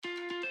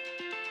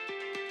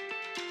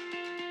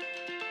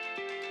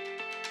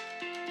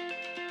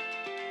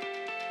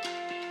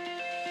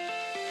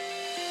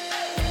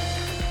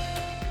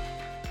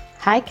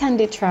Hi,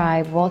 Candid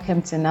Tribe.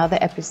 Welcome to another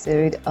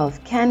episode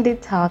of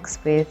Candid Talks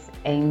with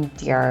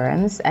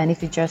Endurance. And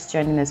if you're just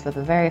joining us for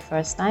the very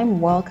first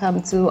time,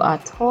 welcome to our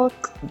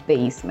talk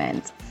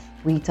basement.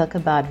 We talk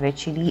about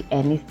virtually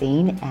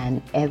anything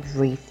and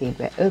everything.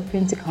 We're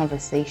open to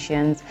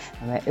conversations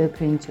and we're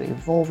open to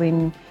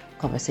evolving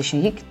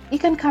conversation. You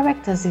can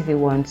correct us if you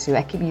want to.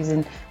 I keep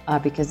using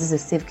because this is a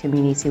safe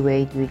community where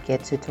you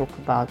get to talk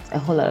about a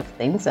whole lot of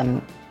things.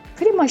 I'm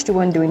pretty much the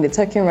one doing the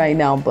talking right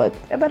now, but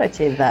I better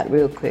change that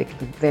real quick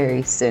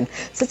very soon.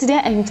 So today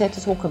I intend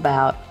to talk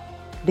about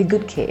the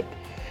good kid,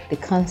 the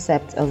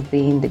concept of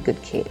being the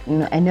good kid.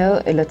 I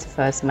know a lot of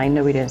us might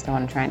not really understand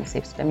what I'm trying to say,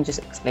 so let me just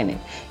explain it.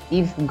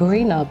 If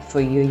growing up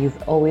for you,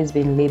 you've always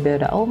been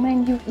labeled, oh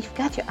man, you've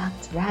got your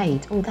act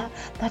right. Oh,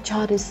 that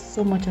child is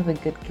so much of a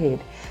good kid.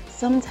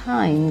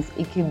 Sometimes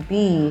it could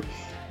be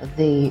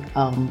the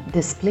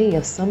display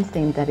of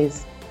something that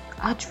is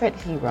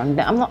outrightly wrong.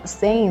 Now, I'm not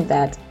saying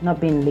that not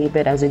being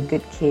labeled as a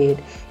good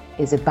kid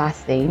is a bad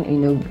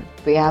thing.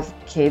 We have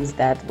kids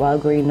that while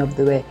growing up,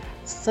 they were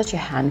such a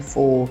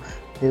handful.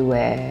 They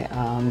were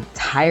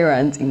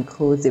tyrants in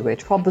quotes. They were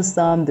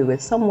troublesome. They were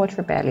somewhat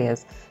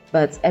rebellious.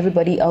 But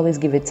everybody always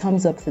give a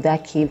thumbs up to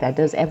that kid that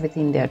does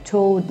everything they're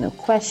told, no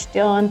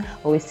question,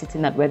 always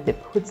sitting at where they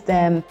put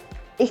them.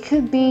 It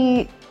could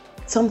be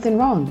something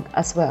wrong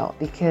as well,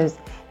 because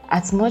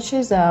as much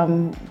as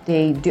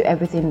they do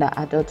everything that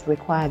adults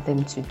require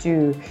them to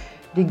do,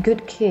 the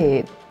good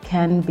kid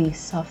can be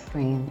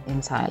suffering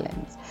in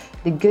silence.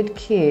 The good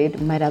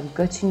kid might have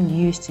gotten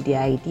used to the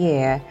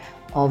idea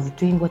of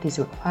doing what is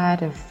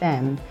required of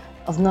them,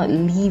 of not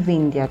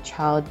living their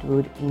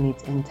childhood in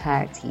its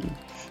entirety.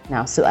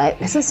 Now, so I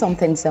saw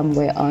something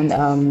somewhere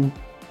on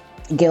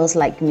Girls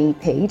Like Me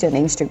page on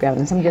Instagram,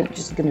 and so I'm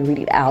just going to read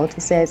it out.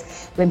 It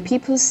says, when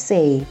people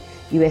say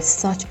you were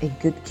such a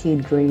good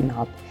kid growing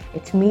up,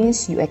 it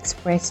means you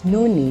expressed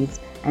no needs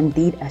and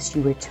did as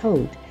you were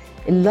told.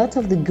 A lot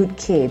of the good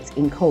kids,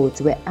 in quotes,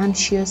 were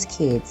anxious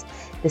kids,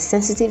 the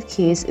sensitive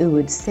kids who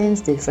would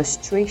sense the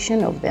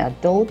frustration of the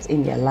adults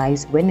in their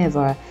lives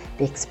whenever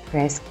they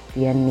express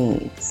their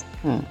needs.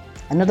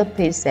 Another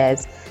page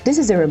says, this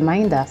is a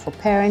reminder for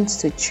parents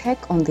to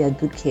check on their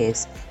good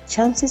kids.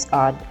 Chances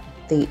are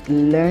they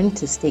learn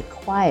to stay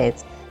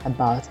quiet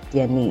about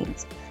their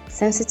needs.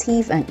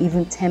 Sensitive and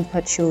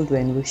even-tempered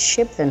children will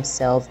shape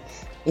themselves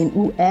in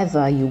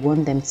whoever you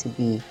want them to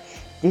be.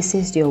 This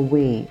is your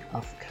way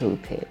of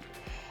coping.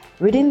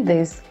 Reading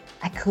this,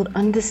 I could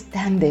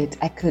understand it.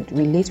 I could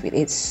relate with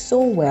it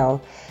so well,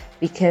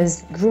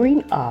 because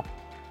growing up,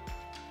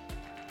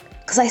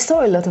 because I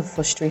saw a lot of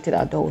frustrated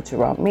adults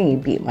around me,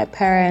 be it my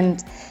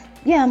parents,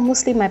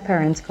 mostly my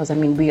parents, because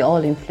we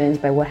all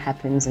influenced by what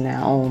happens in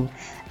our home.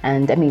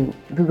 And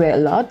we were a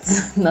lot,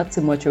 not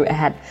too much.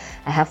 I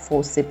have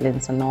 4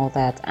 siblings and all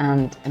that,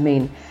 and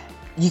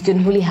you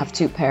can only have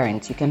 2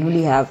 parents. You can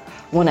only have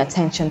one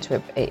attention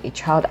to a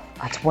child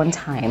at one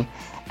time.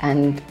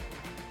 And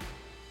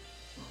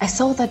I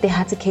saw that they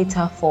had to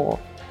cater for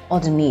all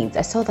the needs.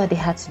 I saw that they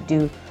had to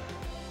do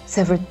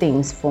several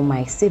things for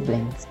my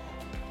siblings.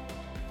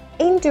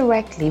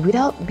 Indirectly,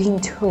 without being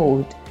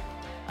told,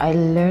 I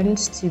learned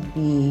to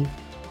be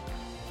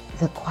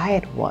the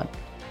quiet one.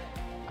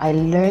 I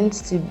learned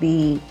to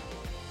be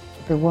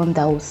the one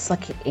that would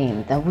suck it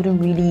in, that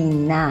wouldn't really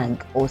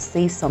nag or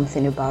say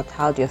something about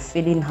how they're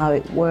feeling, how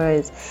it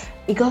was.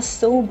 It got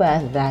so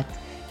bad that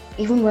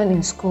even when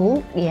in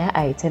school,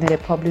 I attended a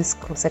public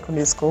school,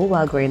 secondary school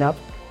while growing up,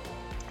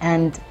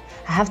 and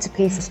I have to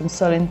pay for some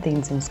certain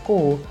things in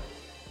school.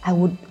 I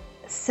would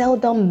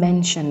seldom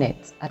mention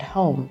it at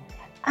home.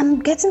 I'm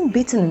getting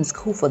beaten in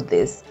school for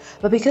this,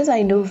 but because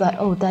I know that,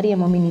 daddy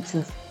and mommy need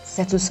to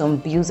settle some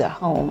bills at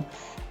home,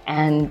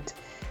 and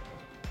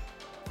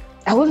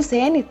I wouldn't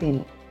say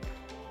anything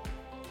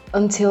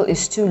until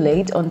it's too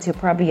late, until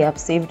probably I've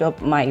saved up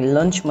my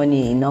lunch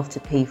money enough to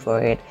pay for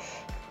it.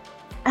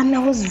 And I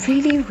was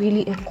really,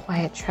 really a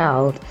quiet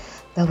child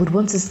that would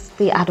want to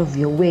stay out of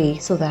your way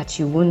so that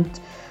you won't,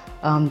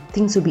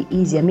 things will be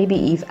easier.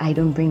 Maybe if I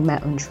don't bring my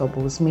own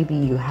troubles, maybe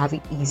you have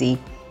it easy.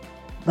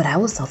 But I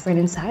was suffering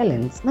in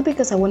silence, not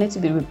because I wanted to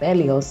be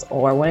rebellious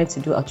or I wanted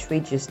to do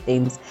outrageous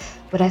things,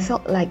 but I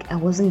felt like I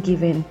wasn't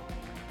given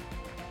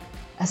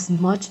as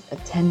much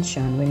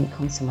attention when it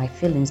comes to my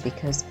feelings,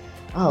 because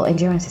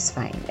endurance is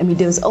fine.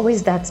 There was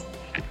always that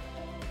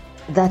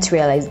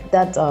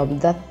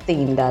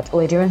thing that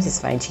endurance is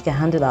fine, she can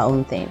handle her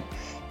own thing,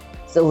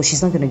 so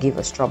she's not going to give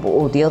us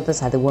trouble. The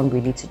others are the one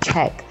we need to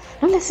check.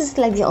 Not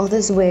necessarily like the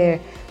others were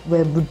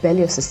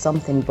rebellious or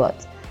something,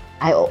 but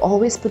I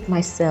always put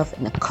myself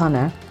in a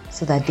corner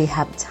so that they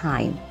have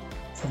time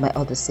for my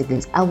other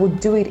siblings. I would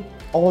do it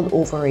all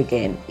over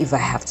again if I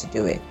have to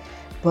do it,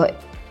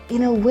 but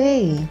in a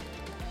way,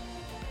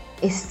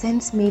 it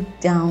sends me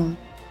down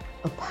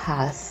a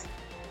path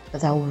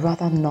that I would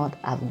rather not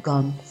have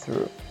gone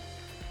through.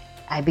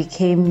 I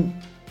became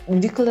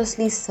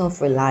ridiculously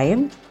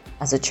self-reliant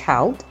as a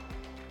child.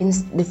 In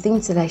the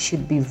things that I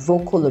should be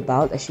vocal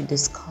about, I should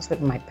discuss with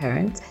my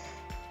parents,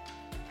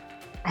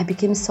 I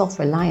became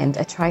self-reliant.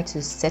 I tried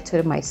to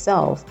settle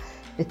myself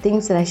the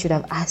things that I should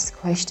have asked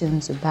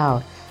questions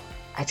about,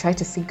 I try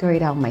to figure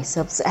it out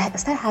myself. So I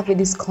start having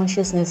this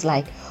consciousness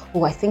like,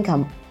 oh, I think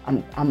I'm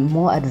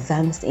more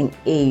advanced in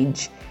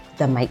age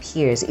than my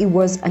peers. It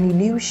was an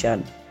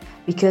illusion,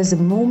 because the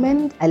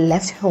moment I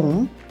left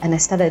home and I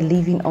started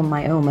living on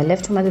my own, I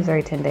left home at a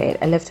very tender age.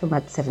 I left home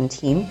at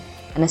 17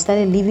 and I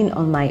started living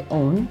on my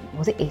own.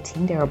 Was it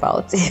 18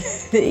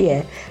 thereabouts?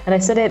 Yeah. And I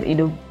started,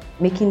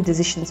 making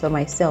decisions for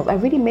myself. I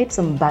really made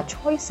some bad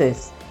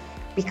choices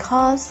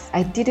because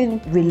I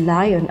didn't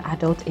rely on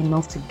adults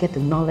enough to get the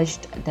knowledge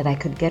that I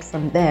could get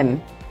from them,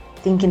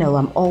 thinking, oh,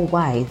 I'm all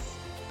wise.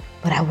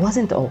 But I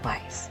wasn't all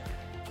wise.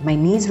 My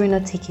needs were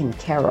not taken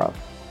care of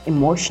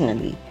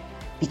emotionally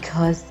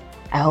because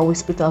I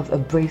always put off a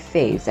brave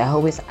face. I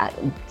always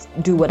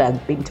do what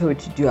I've been told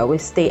to do. I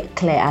always stay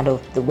clear out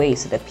of the way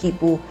so that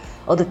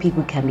other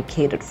people can be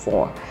catered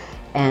for.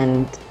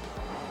 And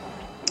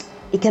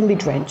it can be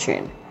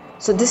drenching.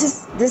 So this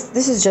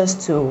is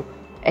just to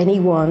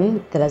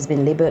anyone that has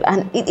been labeled,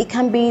 and it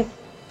can be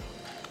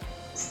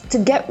to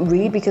get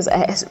rid, because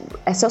I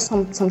saw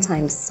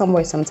sometimes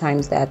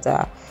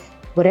that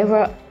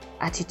whatever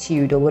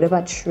attitude or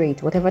whatever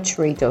trait or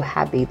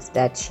habits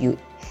that you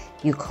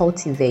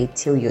cultivate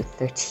till you're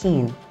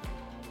 13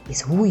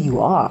 is who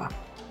you are.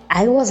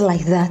 I was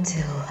like that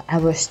till I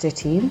was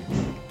 13.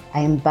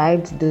 I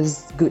imbibed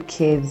those good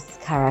kids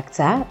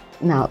character.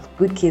 Now,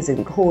 good kids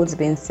in quotes,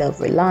 being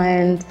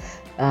self-reliant,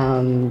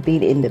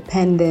 being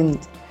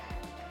independent,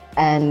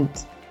 and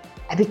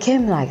I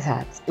became like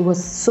that. It was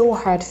so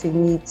hard for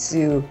me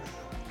to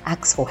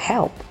ask for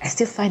help. I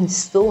still find it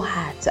so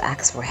hard to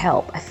ask for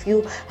help. I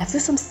feel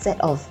some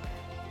set of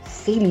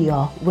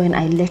failure when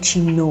I let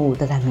you know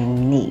that I'm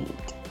in need.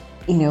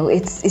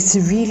 It's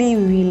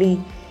really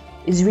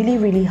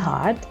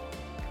hard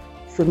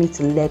for me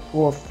to let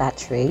go of that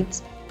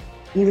trait,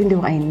 even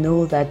though I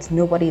know that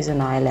nobody is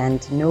an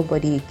island,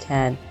 nobody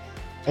can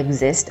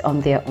exist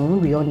on their own.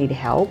 We all need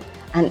help.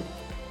 And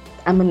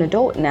I'm an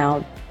adult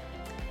now.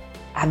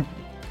 I've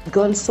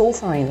gone so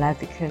far in life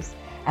because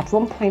at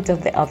one point or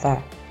the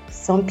other,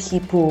 some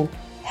people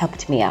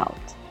helped me out.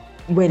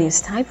 When it's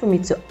time for me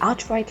to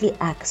outrightly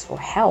ask for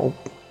help,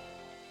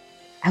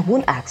 I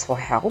won't ask for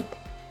help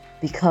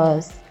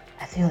because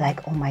I feel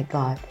like, oh my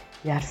God,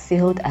 you had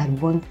failed at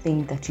one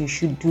thing that you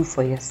should do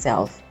for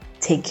yourself.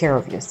 Take care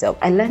of yourself.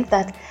 I learned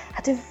that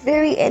at a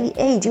very early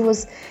age. It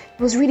was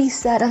really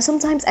sad. And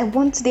sometimes I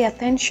wanted the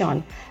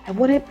attention. I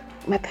wanted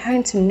my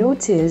parents to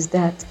notice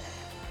that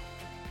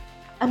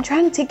I'm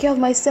trying to take care of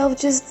myself.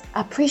 Just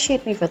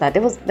appreciate me for that.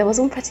 There was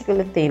one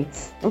particular thing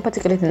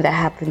that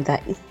happened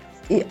that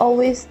it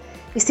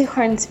still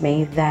hurts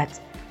me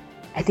that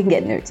I didn't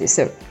get noticed.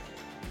 So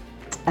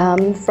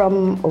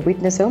from a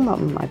witness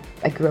home,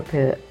 I grew up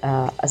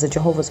as a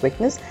Jehovah's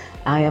Witness.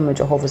 I am a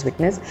Jehovah's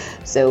Witness.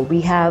 So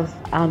we have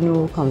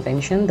annual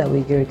convention that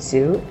we go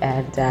to,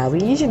 and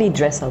we usually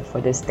dress up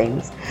for these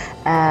things.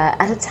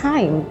 At a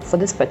time for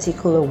this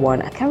particular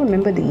one, I can't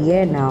remember the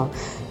year now.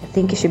 I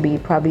think it should be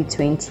probably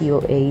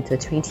 2008 or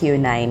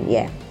 2009.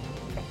 Yeah.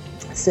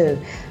 So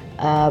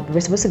we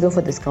were supposed to go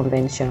for this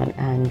convention,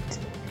 and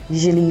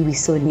usually we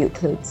saw new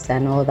clothes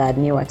and all that,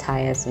 new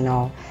attires and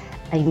all.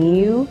 I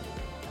knew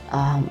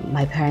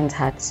my parents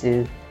had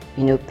to,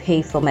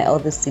 pay for my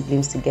other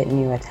siblings to get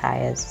new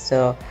attires.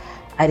 So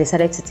I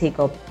decided to take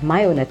up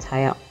my own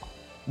attire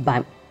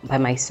by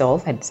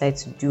myself. I decided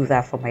to do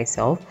that for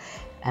myself,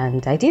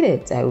 and I did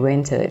it. I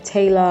went to a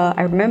tailor.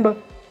 I remember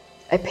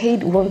I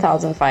paid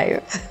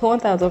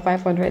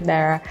 1,500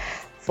 naira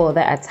for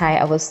the attire.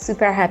 I was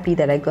super happy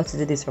that I got to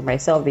do this for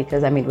myself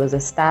because it was a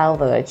style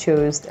that I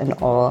chose and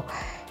all,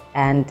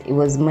 and it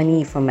was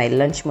money from my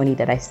lunch money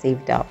that I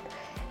saved up.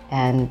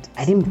 And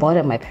I didn't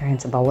bother my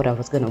parents about what I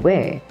was going to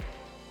wear.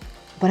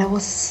 But I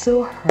was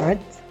so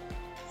hurt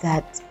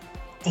that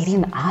they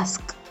didn't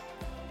ask.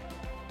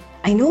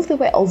 I know they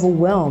were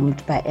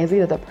overwhelmed by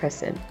every other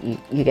person.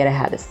 You get, I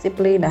had a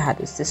sibling, I had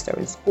a sister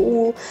in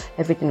school,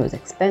 everything was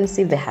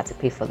expensive, they had to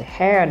pay for the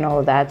hair and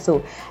all that.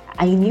 So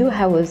I knew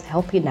I was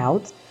helping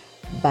out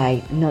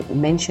by not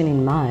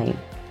mentioning mine.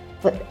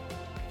 But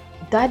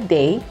that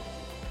day,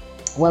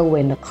 while we were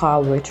in the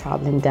car, we were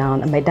traveling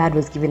down, and my dad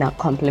was giving out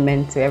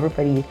compliments to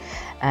everybody,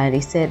 and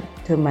he said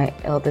to my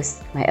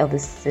eldest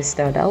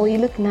sister that, oh, you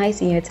look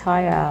nice in your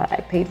attire,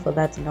 I paid for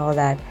that and all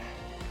that.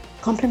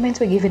 Compliments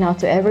were given out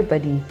to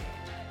everybody,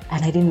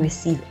 and I didn't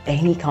receive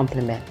any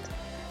compliment.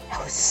 I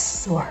was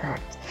so hurt.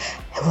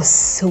 I was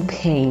so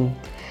pained.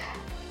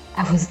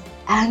 I was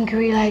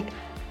angry, like,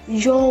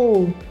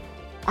 yo,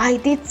 I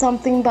did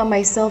something by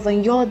myself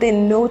and y'all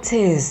didn't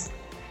notice.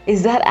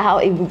 Is that how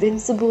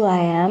invincible I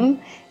am?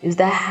 Is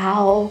that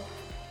how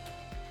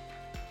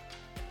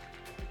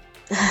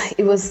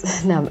it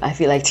was? Now I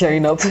feel like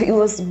tearing up. It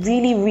was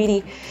really,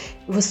 it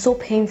was so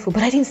painful,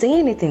 but I didn't say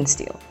anything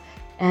still.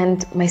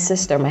 And my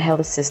sister, my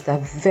eldest sister,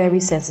 very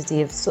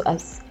sensitive. So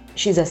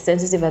she's as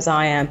sensitive as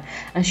I am.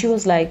 And she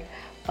was like,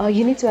 oh,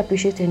 you need to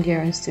appreciate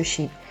endurance too.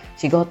 She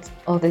got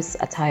all this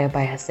attire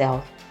by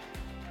herself.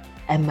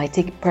 And my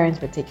parents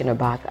were taken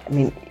aback.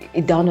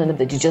 It dawned on them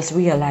that you just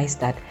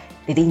realized that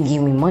They didn't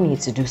give me money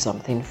to do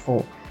something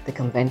for the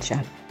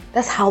convention.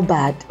 That's how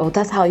bad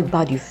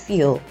you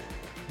feel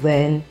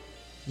when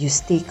you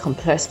stay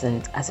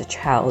complacent as a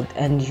child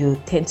and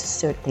you tend to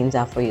sort things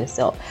out for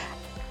yourself.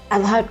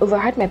 I've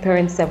overheard my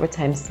parents several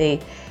times say,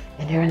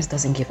 endurance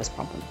doesn't give us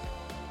problem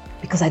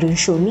because I don't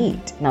show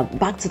need. Now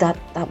back to that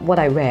what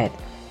I read,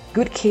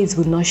 good kids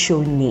will not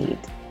show need.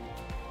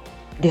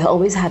 They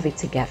always have it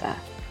together.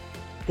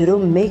 They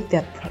don't make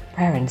their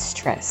parents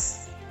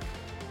stress.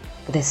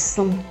 But there's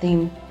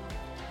something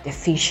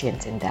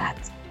deficient in that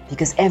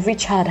because every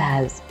child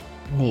has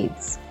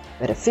needs,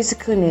 whether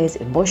physical needs,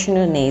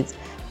 emotional needs,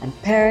 and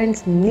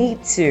parents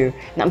need to.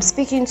 And I'm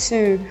speaking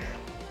to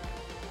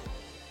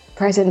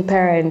present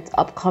parents,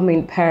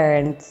 upcoming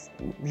parents,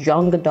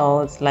 young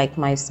adults like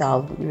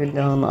myself, even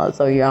though I'm not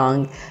so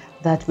young,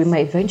 that we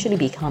might eventually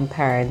become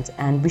parents,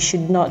 and we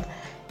should not,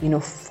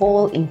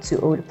 fall into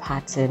old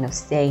pattern of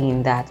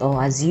saying that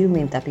or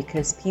assuming that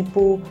because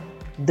people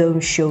don't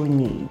show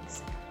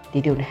needs,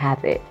 they don't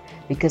have it.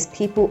 Because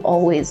people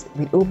always,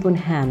 with open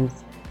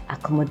hands,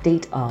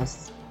 accommodate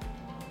us.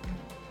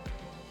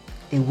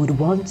 They would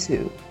want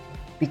to.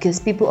 Because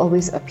people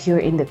always appear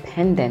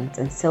independent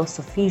and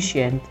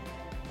self-sufficient,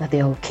 that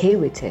they're okay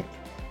with it.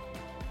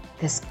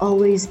 There's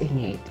always a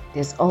need.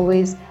 There's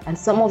always, and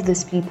some of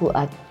these people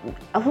are,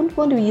 I wouldn't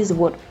want to use the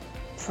word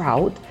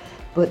proud,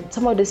 but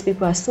some of these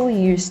people are so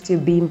used to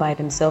being by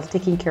themselves,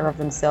 taking care of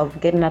themselves,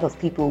 getting out of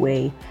people's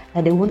way,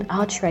 that they won't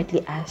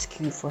outrightly ask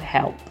you for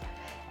help.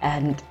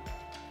 And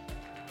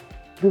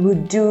we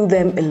would do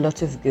them a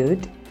lot of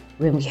good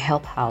when we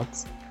help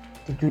out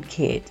the good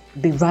kid.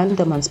 Be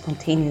random and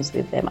spontaneous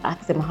with them.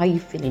 Ask them, how are you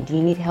feeling? Do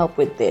you need help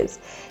with this?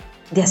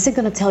 They're still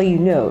going to tell you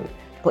no.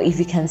 But if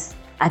you can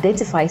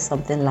identify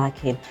something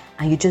lacking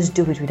and you just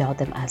do it without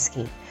them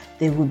asking,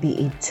 they will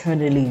be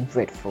eternally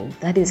grateful.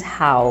 That is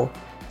how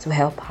to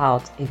help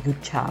out a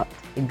good child,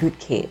 a good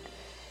kid.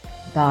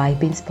 By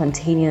being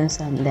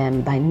spontaneous on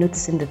them, by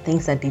noticing the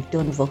things that they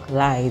don't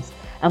vocalize.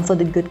 And for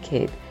the good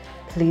kid,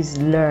 please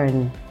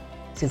learn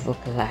to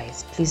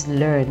vocalize. Please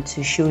learn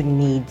to show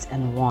needs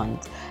and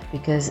wants,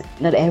 because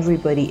not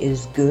everybody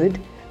is good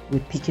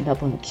with picking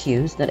up on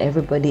cues. Not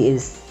everybody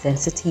is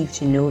sensitive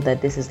to know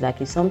that this is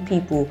lucky. Some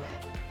people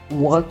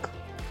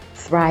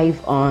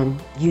thrive on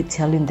you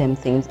telling them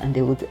things and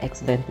they will do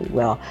excellently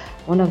well.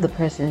 One of the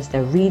persons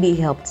that really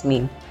helped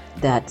me,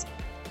 that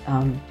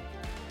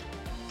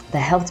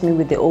helped me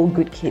with the old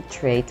good kid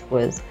trait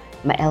was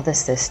my elder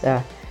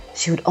sister.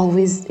 She would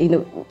always,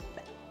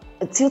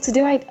 till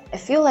today, I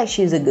feel like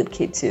she's a good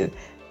kid too.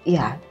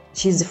 Yeah,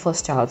 she's the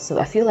first child, so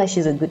I feel like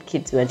she's a good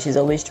kid too, and she's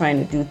always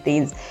trying to do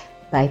things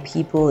by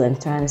people and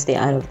trying to stay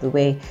out of the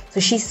way. So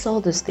she saw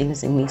those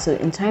things in me. So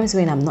in times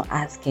when I'm not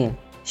asking,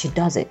 she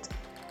does it.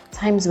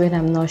 Times when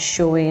I'm not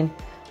showing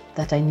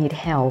that I need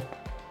help,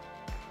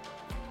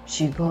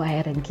 she go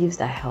ahead and gives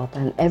that help.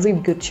 And every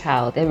good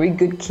child, every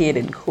good kid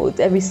in quotes,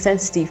 every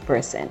sensitive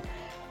person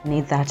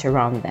need that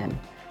around them,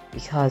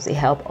 because it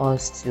helps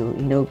us to,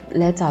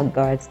 let our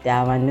guards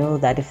down and know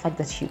that the fact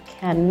that you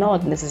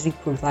cannot necessarily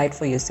provide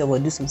for yourself or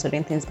do some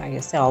certain things by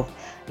yourself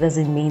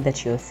doesn't mean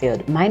that you're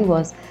failed. Mine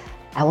was,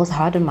 I was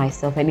hard on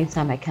myself.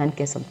 Anytime I can't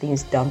get some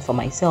things done for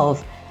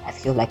myself, I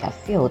feel like I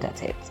failed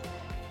at it.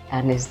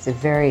 And it's a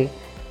very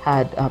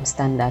hard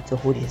standard to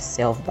hold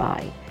yourself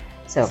by.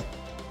 So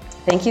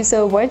thank you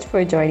so much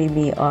for joining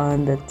me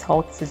on the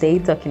talk today,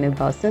 talking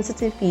about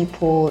sensitive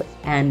people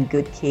and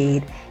good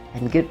kid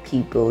and good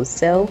people.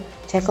 So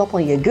check up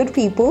on your good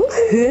people,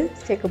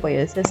 check up on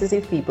your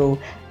sensitive people.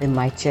 They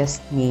might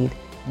just need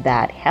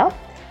that help.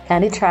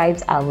 Candy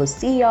Tribes, I will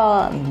see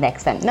y'all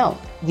next time. No,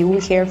 you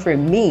will hear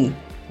from me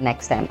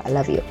next time. I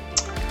love you.